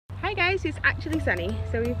Hi guys, it's actually sunny.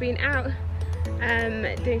 So we've been out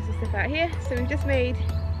doing some stuff out here. So we've just made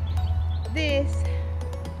this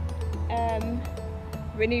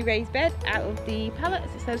Renew raised bed out of the pallets.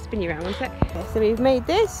 So I'll spin you around one sec. Okay, so we've made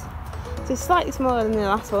this. So it's slightly smaller than the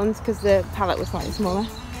last ones because the pallet was slightly smaller.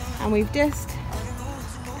 And we've just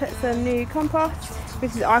put some new compost.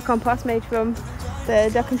 This is our compost made from the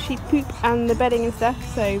duck and sheep poop and the bedding and stuff.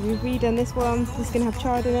 So we've redone this one. It's going to have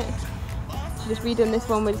chard in it. Just redone this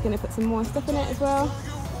one. We're just going to put some more stuff in it as well.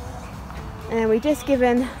 And we've just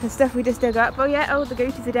given the stuff we just dug up. Oh yeah, the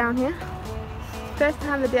goaties are down here. First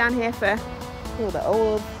time they're down here for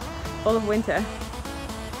all of winter.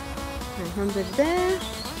 And one's over there.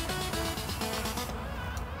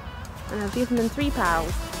 And I've given them 3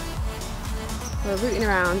 pals. We're rooting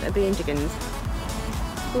around and being chickens.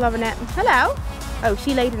 Loving it. Hello! Oh,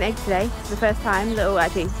 she laid an egg today. It's the first time.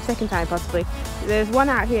 Actually, second time possibly. There was one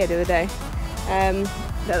out here the other day.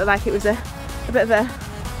 That looked like it was a bit of a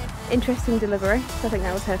interesting delivery. So I think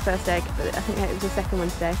that was her first egg, but I think it was the second one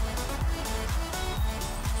today.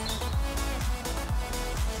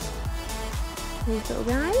 These little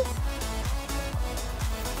guys.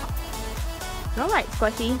 Alright,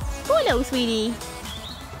 Squashy. Poor little sweetie.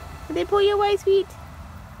 Did they pull you away, sweet?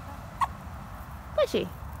 Squashy.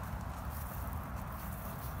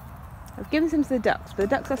 I've given some to the ducks, but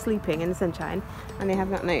the ducks are sleeping in the sunshine and they have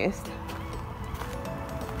not noticed.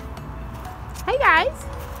 Hey guys!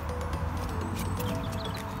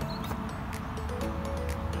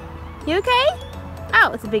 You okay?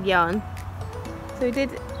 Oh, it's a big yawn. So we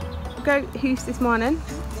did goat hoose this morning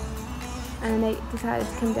and they decided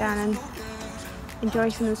to come down and enjoy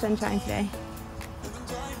some of the sunshine today.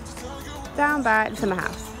 Down by the summer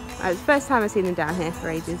house. It's the first time I've seen them down here for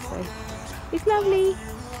ages, so it's lovely.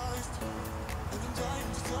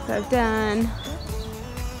 So I've done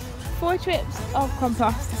 4 trips of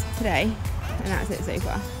compost today and that's it so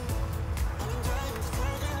far.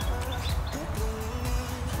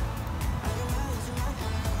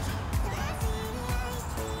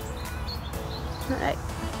 Right.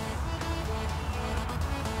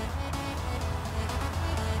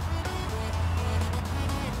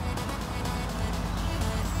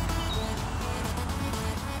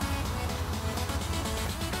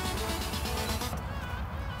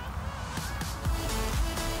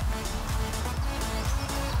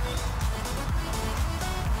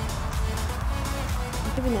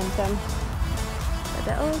 Giving them some, but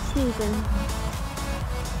they're all sneezing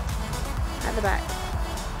at the back.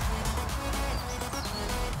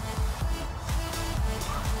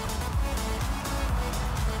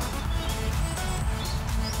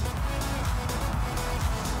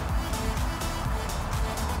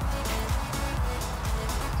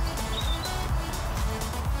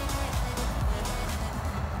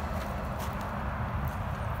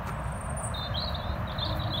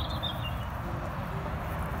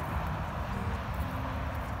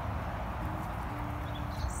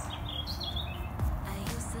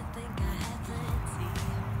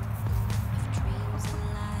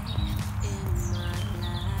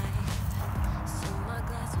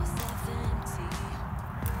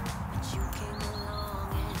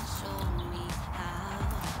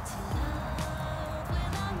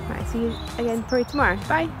 Right, see you again probably tomorrow.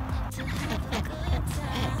 Bye!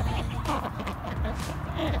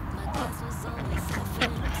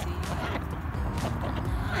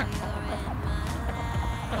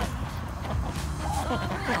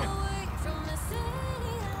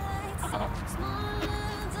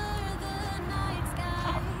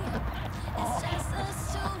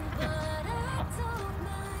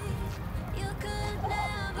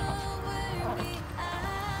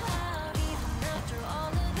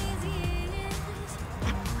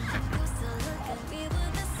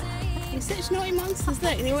 You're such naughty monsters,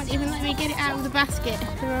 look, they won't even let me get it out of the basket.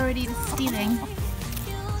 They're already stealing.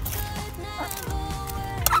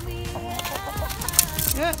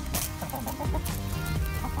 Yep.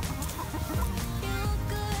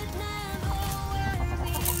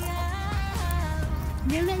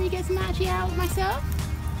 You gonna let me get some Archie out myself?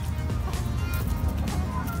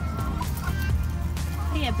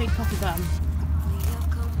 Yeah, big puppy bum.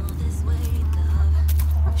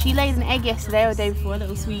 She laid an egg yesterday or the day before, a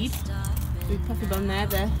little Swede. With puppy bum there,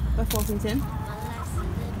 the Buff Orpington.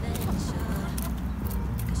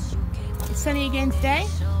 It's sunny again today.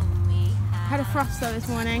 Had a frost though this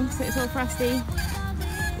morning, so it's all frosty.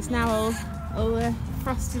 It's now all the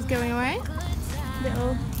frost is going away.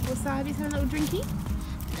 Little wasabi's having a little drinky.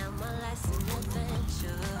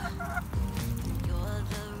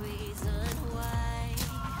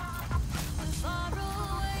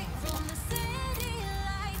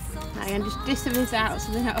 I'm going to just dish some of this out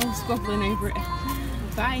so they're not all squabbling over it.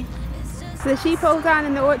 Bye. So the sheep are all down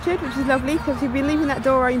in the orchard, which is lovely because we've been leaving that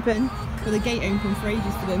door open, or the gate open for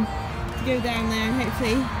ages for them, to go down there and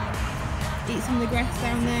hopefully eat some of the grass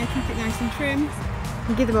down there, keep it nice and trim,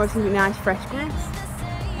 and give them all some nice fresh grass.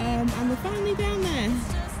 And they're finally down there.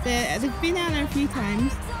 They've been down there a few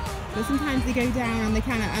times, but sometimes they go down and they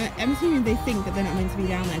kind of, I'm assuming they think that they're not meant to be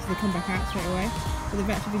down there, so they come back out straight away. But they've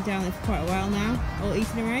actually been down there for quite a while now, all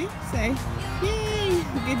eating away, so yay,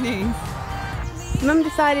 good news. Mum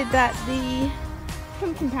decided that the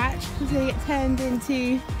pumpkin patch was going to get turned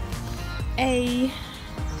into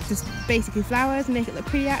just basically flowers and make it look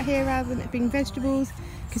pretty out here rather than it being vegetables,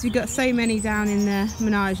 because we've got so many down in the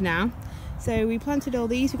menage now. So we planted all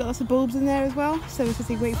these, we've got lots of bulbs in there as well, so we're supposed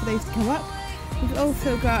to wait for those to come up. We've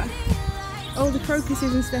also got all the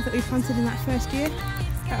crocuses and stuff that we planted in that first year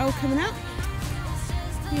are all coming up.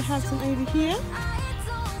 We have some over here.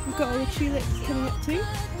 We've got all the tulips coming up too.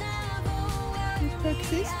 These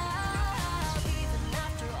crocuses.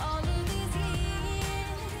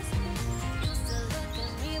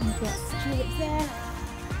 We've got tulips there.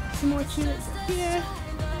 Some more tulips up here.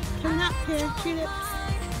 Coming up here, tulips.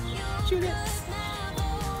 Tulips.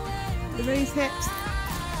 The rose hips.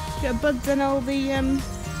 We've got buds on all the ones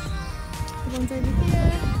over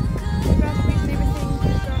here. The raspberries and everything.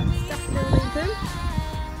 We've got daffodils in them.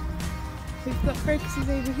 We've got crocuses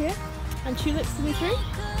over here. And tulips coming through.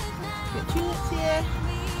 We've got tulips here.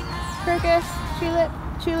 Crocus, tulip,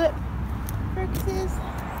 tulip, crocuses.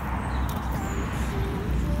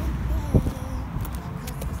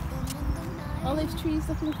 Olive trees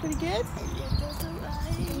looking pretty good.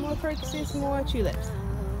 More crocuses, more tulips.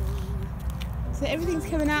 So everything's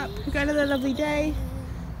coming up. We've got another lovely day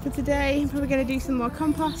for today. I'm probably going to do some more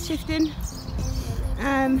compost shifting.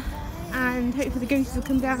 And hopefully the goats will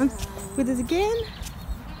come down with us again.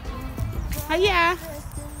 Oh yeah!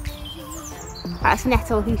 That's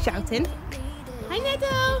Nettle who's shouting. Hi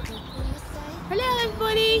Nettle! Hello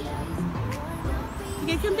everybody! You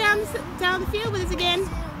gonna come down the field with us again?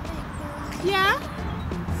 Yeah?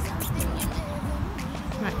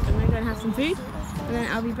 Right, I'm gonna go and have some food and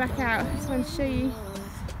then I'll be back out. I just want to show you,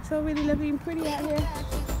 it's all really lovely and pretty out here.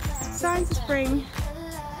 Signs of spring.